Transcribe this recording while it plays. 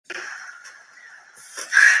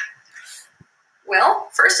Well,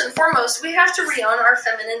 first and foremost, we have to re-own our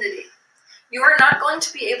femininity. You are not going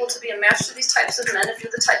to be able to be a match to these types of men if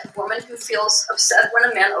you're the type of woman who feels upset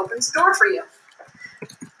when a man opens the door for you.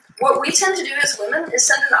 What we tend to do as women is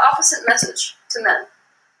send an opposite message to men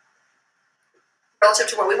relative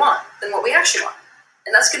to what we want than what we actually want.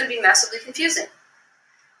 And that's going to be massively confusing.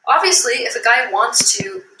 Obviously, if a guy wants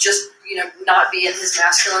to just, not be in his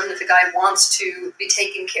masculine, if a guy wants to be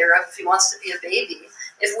taken care of, if he wants to be a baby,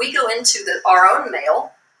 if we go into our own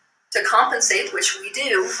male to compensate, which we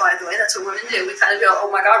do, by the way, that's what women do, we kind of go,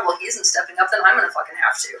 oh my god, well, he isn't stepping up, then I'm going to fucking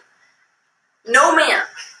have to. No man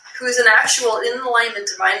who is an actual in alignment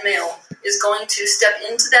divine male is going to step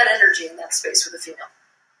into that energy in that space with a female.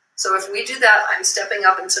 So if we do that, I'm stepping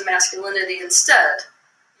up into masculinity instead,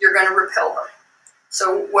 you're going to repel them.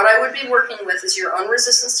 So what I would be working with is your own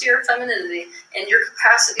resistance to your femininity and your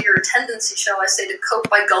capacity or tendency, shall I say, to cope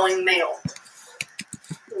by going male.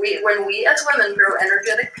 When we as women grow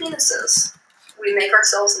energetic penises, we make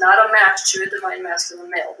ourselves not a match to a divine masculine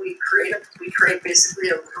male. We create basically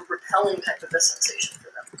a repelling type of a sensation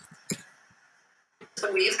for them.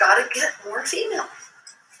 So we've got to get more female.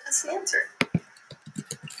 That's the answer.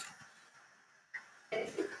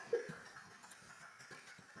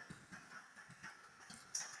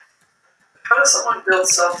 How does someone build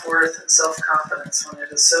self-worth and self-confidence when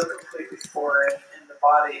it is so completely foreign in the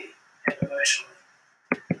body and emotionally?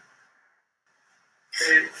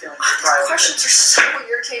 These questions are so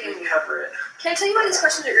irritating me. Cover it. Can I tell you why these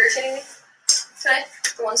questions are irritating me today?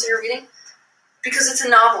 The ones that you're reading? Because it's a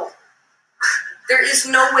novel. There is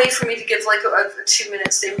no way for me to give like a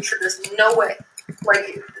 2-minute statement for this. No way.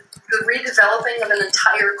 Like, the redeveloping of an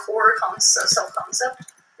entire core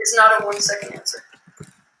self-concept is not a 1-second answer.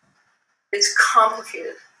 It's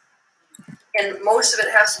complicated. And most of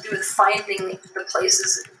it has to do with finding the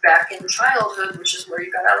places back in childhood, which is where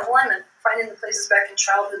you got out of alignment, finding the places back in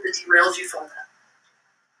childhood that derailed you from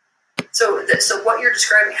that. So what you're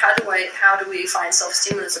describing, how do we find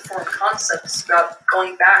self-esteem as a foreign concept? It's about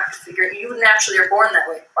going back to figuring, you naturally are born that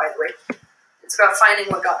way, by the way. It's about finding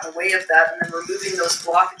what got in the way of that and then removing those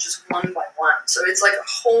blockages one by one. So it's like a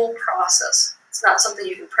whole process. It's not something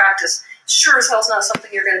you can practice. Sure as hell it's not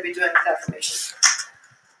something you're going to be doing with affirmation.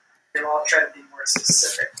 I'll try to be more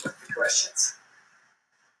specific with the questions.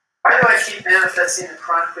 Why do I keep manifesting a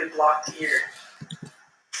chronically blocked ear?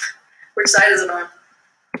 Which side is it on?